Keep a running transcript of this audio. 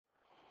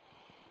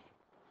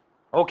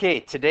Okay,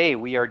 today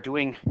we are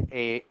doing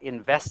a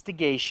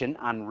investigation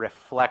on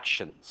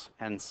reflections.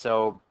 And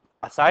so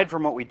aside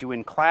from what we do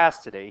in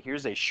class today,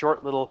 here's a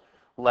short little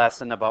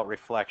lesson about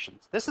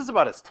reflections. This is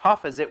about as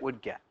tough as it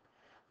would get.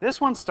 This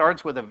one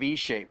starts with a V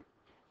shape.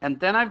 And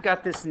then I've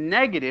got this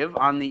negative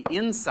on the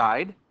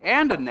inside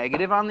and a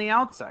negative on the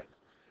outside.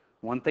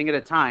 One thing at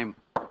a time.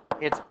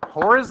 It's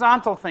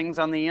horizontal things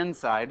on the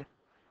inside,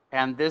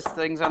 and this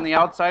things on the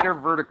outside are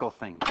vertical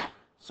things.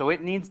 So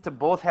it needs to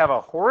both have a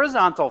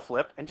horizontal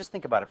flip, and just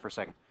think about it for a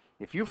second.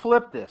 If you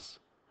flip this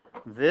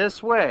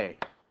way,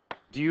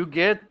 do you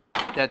get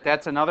that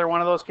that's another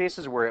one of those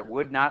cases where it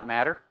would not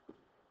matter?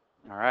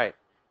 All right.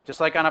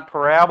 Just like on a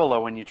parabola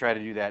when you try to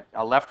do that,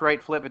 a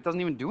left-right flip, it doesn't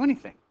even do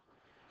anything.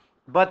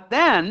 But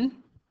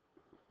then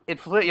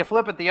you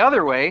flip it the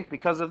other way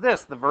because of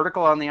this, the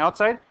vertical on the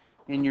outside,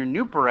 and your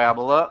new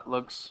parabola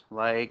looks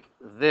like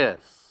this.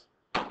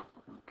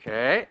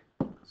 Okay,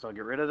 so I'll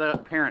get rid of the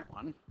parent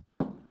one.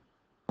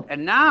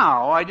 And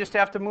now I just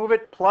have to move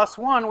it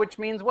 +1, which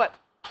means what?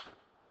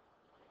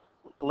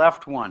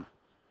 Left 1.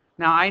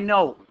 Now I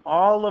know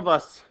all of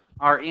us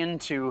are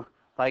into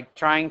like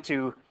trying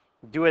to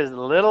do as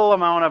little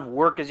amount of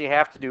work as you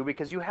have to do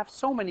because you have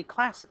so many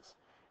classes.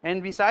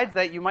 And besides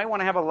that, you might want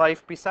to have a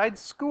life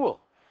besides school.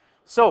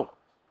 So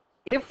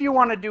if you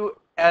want to do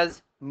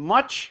as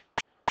much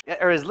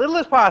or as little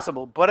as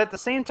possible, but at the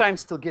same time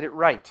still get it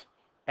right,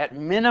 at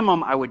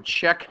minimum I would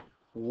check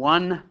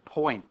 1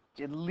 point,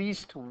 at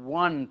least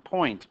 1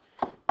 point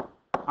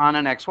on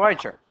an XY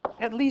chart.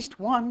 At least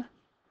one.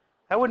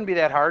 That wouldn't be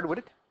that hard, would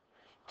it?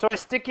 So I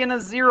stick in a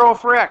 0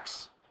 for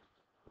x.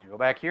 I go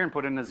back here and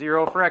put in a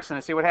 0 for x and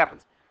I see what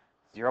happens.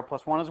 0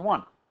 plus 1 is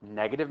 1.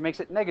 Negative makes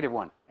it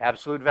 -1.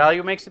 Absolute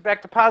value makes it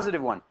back to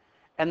 +1.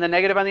 And the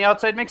negative on the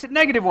outside makes it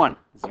 -1.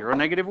 0,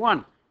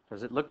 -1.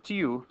 Does it look to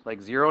you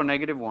like 0,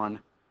 -1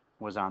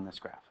 was on this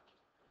graph?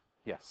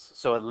 Yes.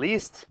 So at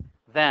least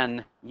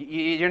then,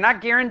 you're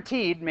not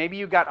guaranteed. Maybe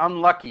you got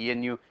unlucky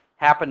and you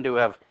happen to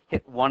have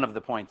hit one of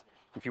the points.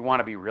 If you want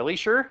to be really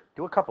sure,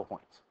 do a couple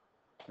points.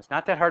 It's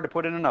not that hard to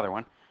put in another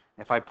one.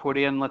 If I put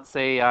in, let's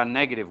say, a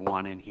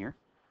 -1 in here,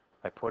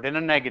 if I put in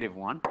a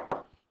 -1,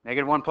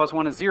 -1 plus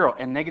 1 is 0,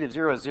 and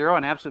 -0 is 0,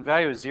 and absolute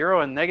value is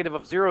 0, and negative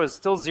of 0 is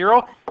still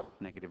 0,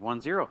 -1,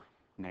 0.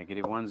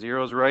 -1,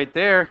 0 is right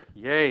there.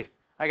 Yay.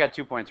 I got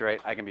 2 points right.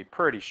 I can be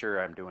pretty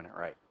sure I'm doing it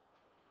right.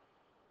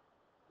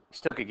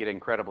 Still could get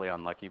incredibly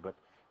unlucky, but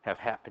have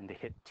happened to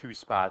hit 2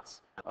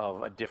 spots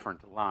of a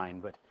different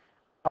line, but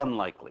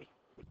unlikely.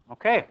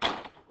 Okay,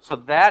 so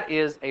that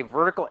is a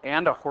vertical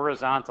and a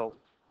horizontal.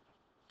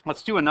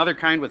 Let's do another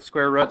kind with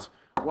square roots.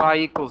 Y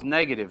equals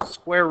negative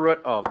square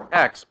root of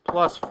x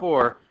plus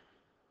 4.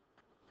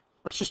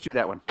 Let's just do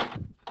that one.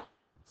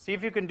 See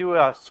if you can do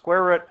a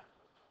square root,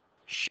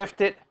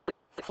 shift it,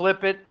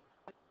 flip it,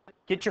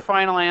 get your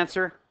final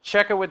answer,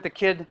 check it with the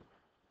kid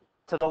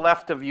to the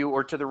left of you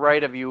or to the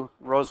right of you.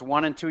 Rows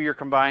 1 and 2 you're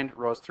combined.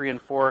 Rows 3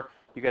 and 4,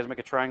 you guys make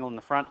a triangle in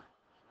the front.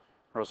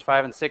 Rows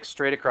 5 and 6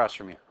 straight across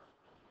from you.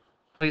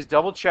 Please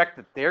double check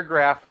that their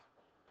graph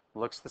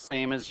looks the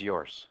same as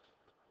yours.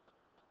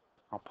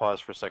 I'll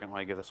pause for a second while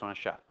I give this one a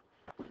shot.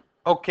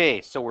 Okay,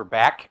 so we're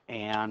back,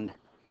 and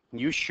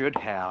you should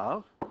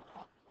have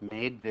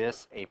made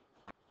this a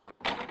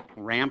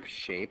ramp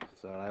shape,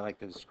 so I like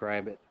to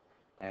describe it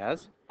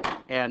as.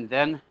 And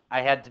then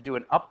I had to do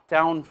an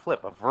up-down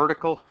flip, a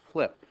vertical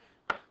flip.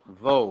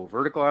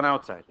 Vertical on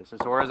outside. This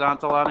is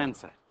horizontal on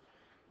inside.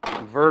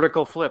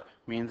 Vertical flip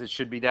means it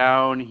should be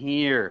down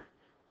here.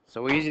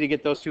 So easy to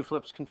get those two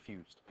flips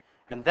confused.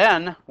 And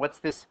then, what's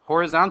this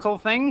horizontal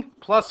thing?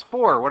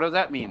 +4. What does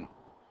that mean?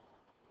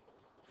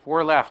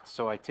 4 left.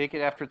 So I take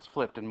it after it's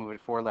flipped and move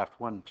it 4 left.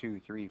 1, 2,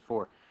 3,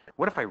 4.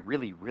 What if I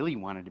really, really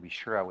wanted to be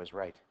sure I was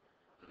right?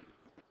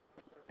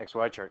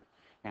 XY chart.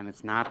 And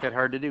it's not that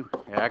hard to do.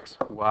 X,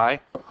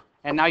 Y.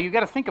 And now you got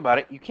to think about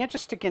it. You can't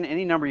just stick in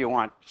any number you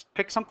want. Just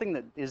pick something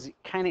that is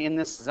kind of in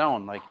this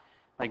zone, like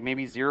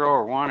maybe 0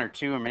 or 1 or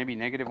 2 or maybe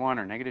 -1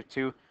 or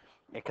 -2,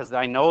 because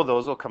I know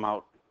those will come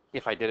out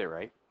if I did it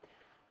right.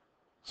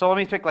 So let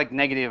me pick like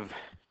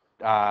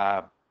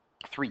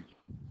 -3.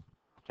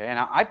 Okay, and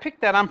I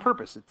picked that on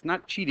purpose. It's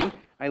not cheating.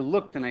 I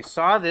looked and I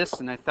saw this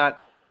and I thought,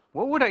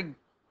 what would I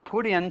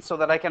put in so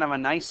that I can have a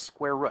nice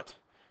square root?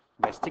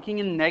 By sticking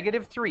in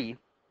 -3,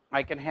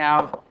 I can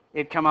have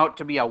it come out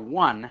to be a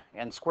 1,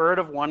 and square root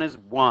of 1 is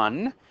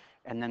 1,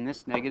 and then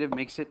this negative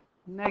makes it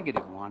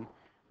 -1.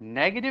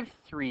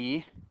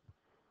 -3,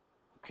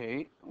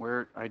 okay,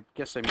 where I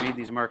guess I made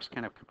these marks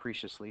kind of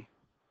capriciously.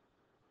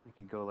 I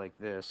could go like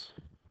this,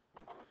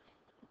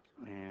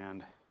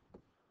 and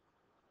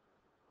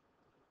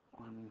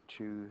 1,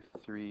 2,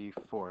 3,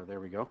 4, there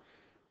we go.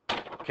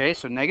 Okay,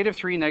 so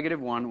 -3,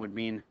 -1 would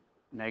mean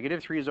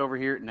 -3 is over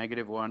here,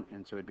 -1,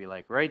 and so it'd be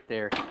like right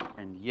there,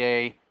 and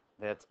yay,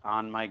 that's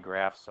on my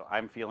graph, so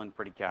I'm feeling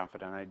pretty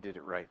confident I did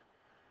it right.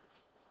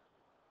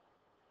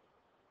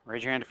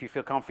 Raise your hand if you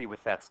feel comfy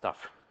with that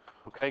stuff.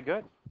 Okay,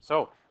 good.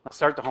 So let's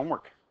start the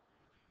homework.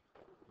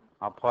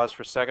 I'll pause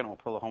for a second, we'll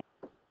pull the homework.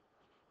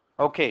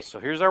 Okay, so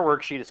here's our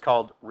worksheet. It's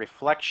called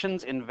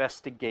Reflections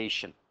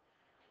Investigation.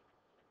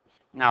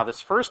 Now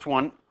this first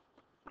one,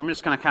 I'm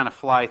just going to kind of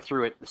fly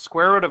through it. The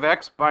square root of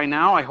x, by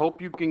now, I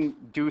hope you can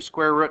do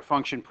square root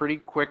function pretty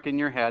quick in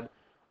your head.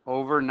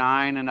 Over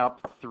 9 and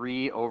up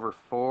 3, over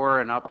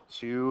 4 and up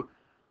 2.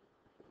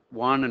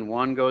 1 and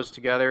 1 goes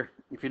together.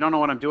 If you don't know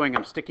what I'm doing,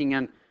 I'm sticking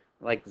in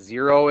like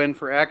 0 in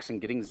for x and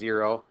getting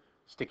 0.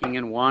 Sticking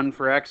in 1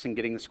 for x and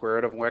getting the square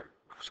root of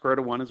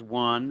 1 is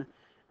 1.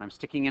 I'm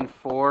sticking in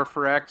 4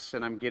 for x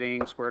and I'm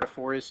getting square root of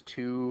 4 is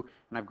 2.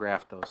 And I've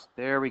graphed those.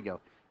 There we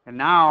go. And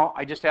now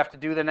I just have to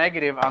do the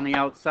negative on the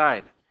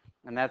outside.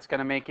 And that's going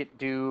to make it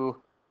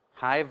do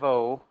high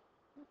vo.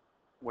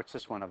 What's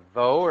this one, a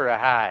vo or a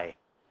high?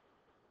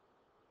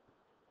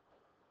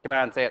 Come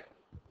on, say it.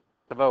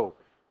 It's a vo.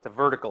 It's a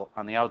vertical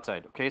on the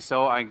outside. Okay,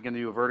 so I'm going to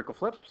do a vertical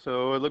flip.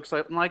 So it looks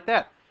something like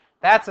that.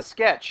 That's a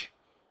sketch.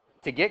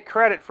 To get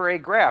credit for a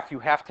graph, you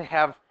have to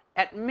have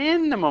at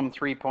minimum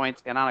 3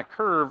 points. And on a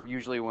curve,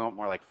 usually we want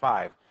more like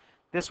 5.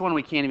 This one,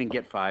 we can't even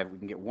get 5. We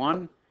can get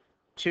 1,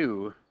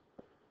 2,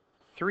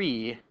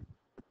 3,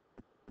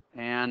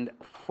 and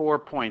 4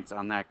 points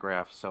on that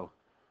graph. So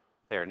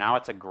there, now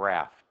it's a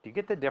graph. Do you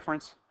get the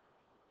difference?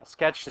 A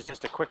sketch is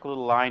just a quick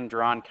little line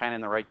drawn kind of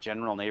in the right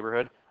general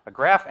neighborhood. A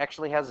graph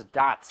actually has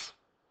dots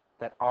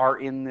that are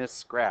in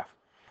this graph.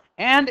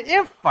 And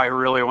if I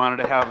really wanted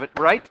to have it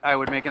right, I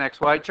would make an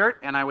XY chart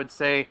and I would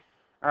say,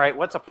 all right,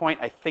 what's a point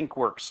I think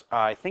works?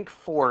 I think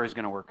 4 is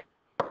going to work.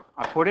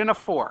 I put in a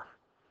 4.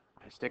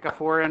 I stick a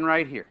 4 in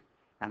right here.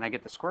 And I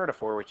get the square root of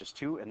 4, which is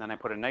 2, and then I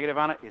put a negative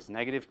on it, is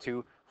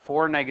 -2.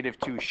 4,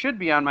 -2 should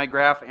be on my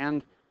graph,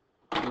 and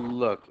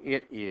look,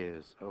 it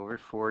is. Over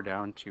 4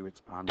 down 2,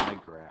 it's on my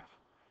graph.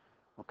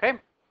 Okay?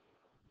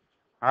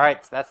 All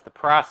right, so that's the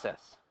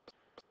process.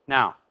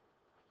 Now,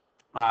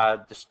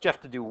 just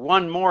have to do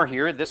one more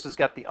here. This has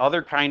got the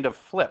other kind of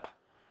flip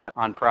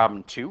on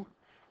problem 2.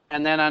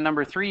 And then on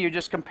number 3, you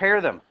just compare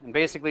them. And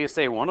basically you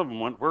say one of them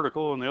went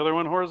vertical and the other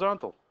one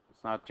horizontal.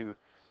 It's not too...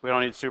 We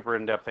don't need super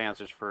in-depth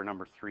answers for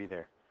number 3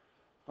 there.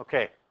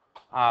 Okay,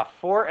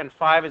 4 and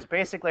 5 is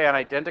basically an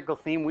identical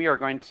theme. We are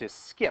going to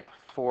skip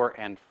 4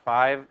 and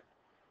 5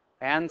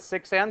 and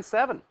 6 and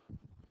 7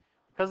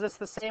 because it's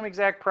the same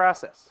exact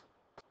process.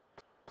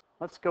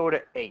 Let's go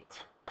to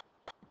 8.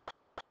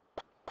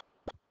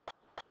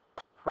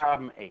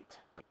 Problem 8.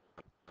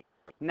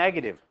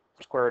 Negative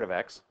square root of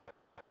x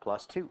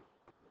plus 2.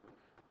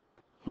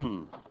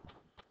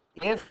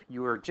 If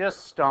you were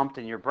just stumped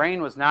and your brain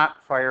was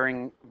not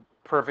firing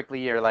perfectly,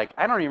 you're like,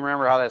 I don't even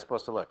remember how that's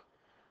supposed to look.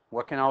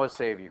 What can always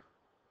save you?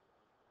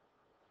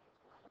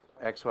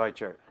 XY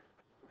chart.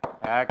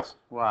 X,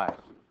 Y.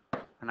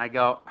 And I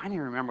go, I don't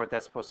even remember what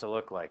that's supposed to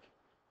look like.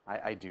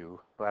 I do,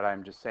 but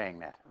I'm just saying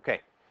that.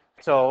 Okay,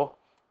 so,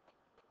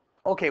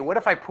 okay, what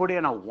if I put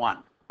in a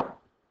 1?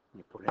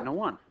 You put in a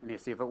 1, and you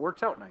see if it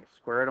works out nice.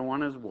 Square root of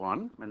 1 is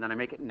 1, and then I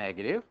make it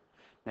negative.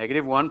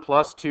 Negative 1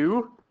 plus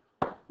 2,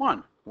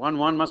 1. 1,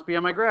 1 must be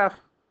on my graph.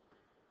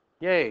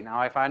 Yay, now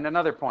I find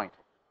another point.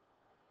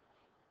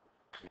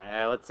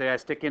 Let's say I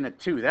stick in a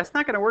 2. That's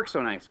not going to work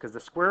so nice because the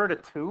square root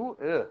of 2,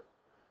 ugh.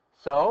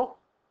 So,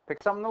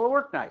 pick something that will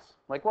work nice.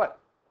 Like what?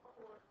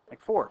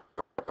 Like 4.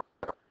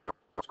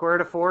 Square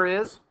root of 4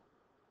 is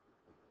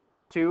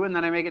 2, and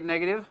then I make it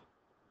negative.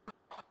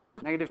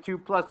 Negative 2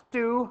 plus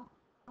 2.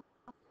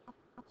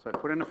 So I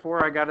put in a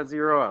 4, I got a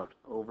 0 out.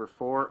 Over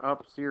 4,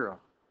 up 0.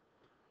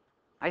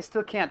 I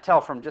still can't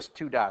tell from just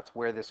 2 dots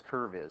where this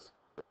curve is.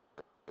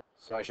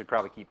 So I should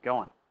probably keep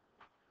going.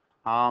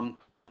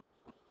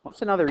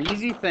 What's another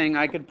easy thing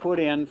I could put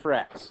in for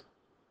x?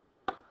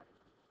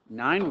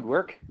 9 would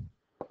work.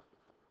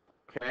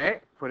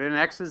 Okay, put in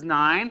x is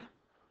 9.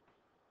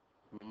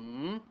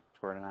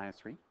 Square root of 9 is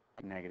 3.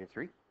 Negative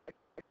 3.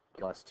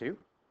 Plus 2.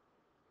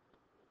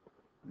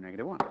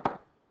 Negative 1.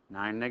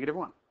 9, negative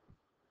 1.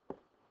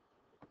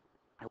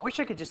 I wish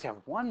I could just have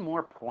one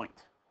more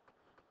point.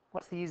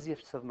 What's the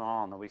easiest of them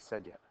all? Nobody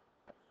said yet.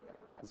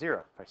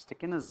 0. If I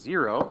stick in a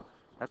 0,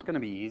 that's going to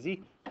be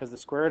easy because the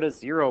square root of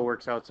 0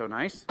 works out so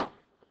nice.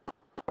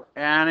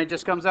 And it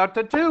just comes out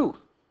to 2.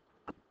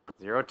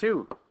 0,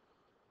 2.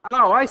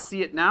 Oh, I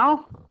see it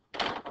now.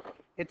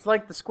 It's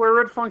like the square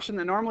root function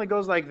that normally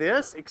goes like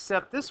this,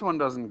 except this one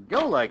doesn't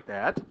go like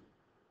that.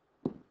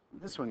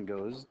 This one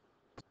goes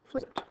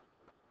flipped.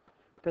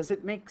 Does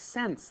it make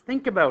sense?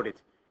 Think about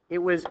it. It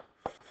was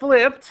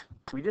flipped.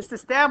 We just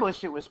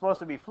established it was supposed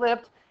to be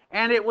flipped,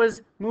 and it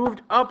was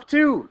moved up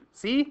 2.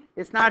 See?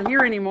 It's not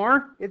here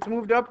anymore. It's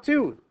moved up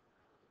 2.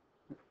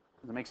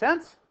 Does it make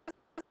sense?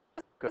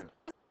 Good.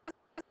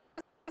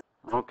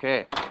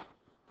 Okay.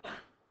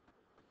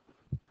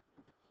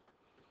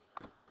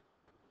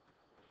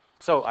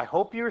 So I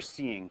hope you're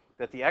seeing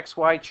that the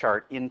XY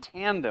chart in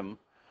tandem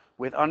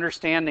with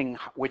understanding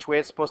which way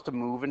it's supposed to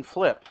move and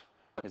flip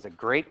is a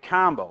great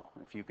combo.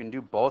 If you can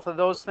do both of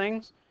those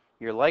things,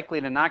 you're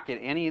likely to not get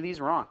any of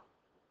these wrong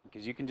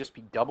because you can just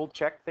be double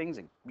check things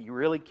and be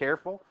really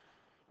careful,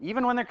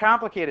 even when they're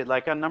complicated,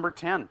 like on number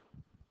 10.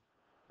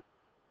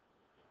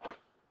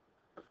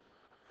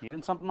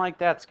 Even something like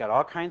that's got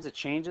all kinds of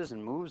changes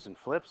and moves and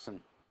flips, and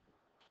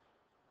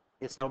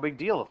it's no big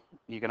deal.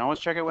 You can always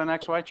check it with an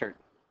XY chart.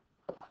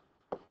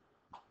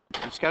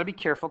 just got to be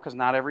careful because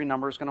not every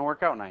number is going to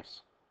work out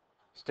nice.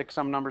 Stick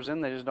some numbers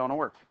in, they just don't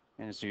work.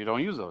 And so you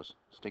don't use those.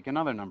 Stick in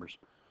other numbers.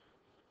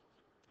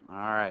 All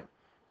right.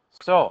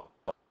 So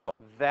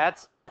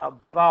that's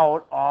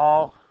about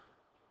all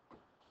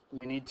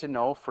you need to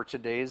know for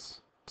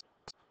today's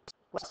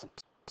lesson.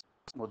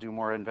 We'll do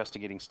more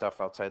investigating stuff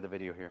outside the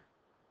video here.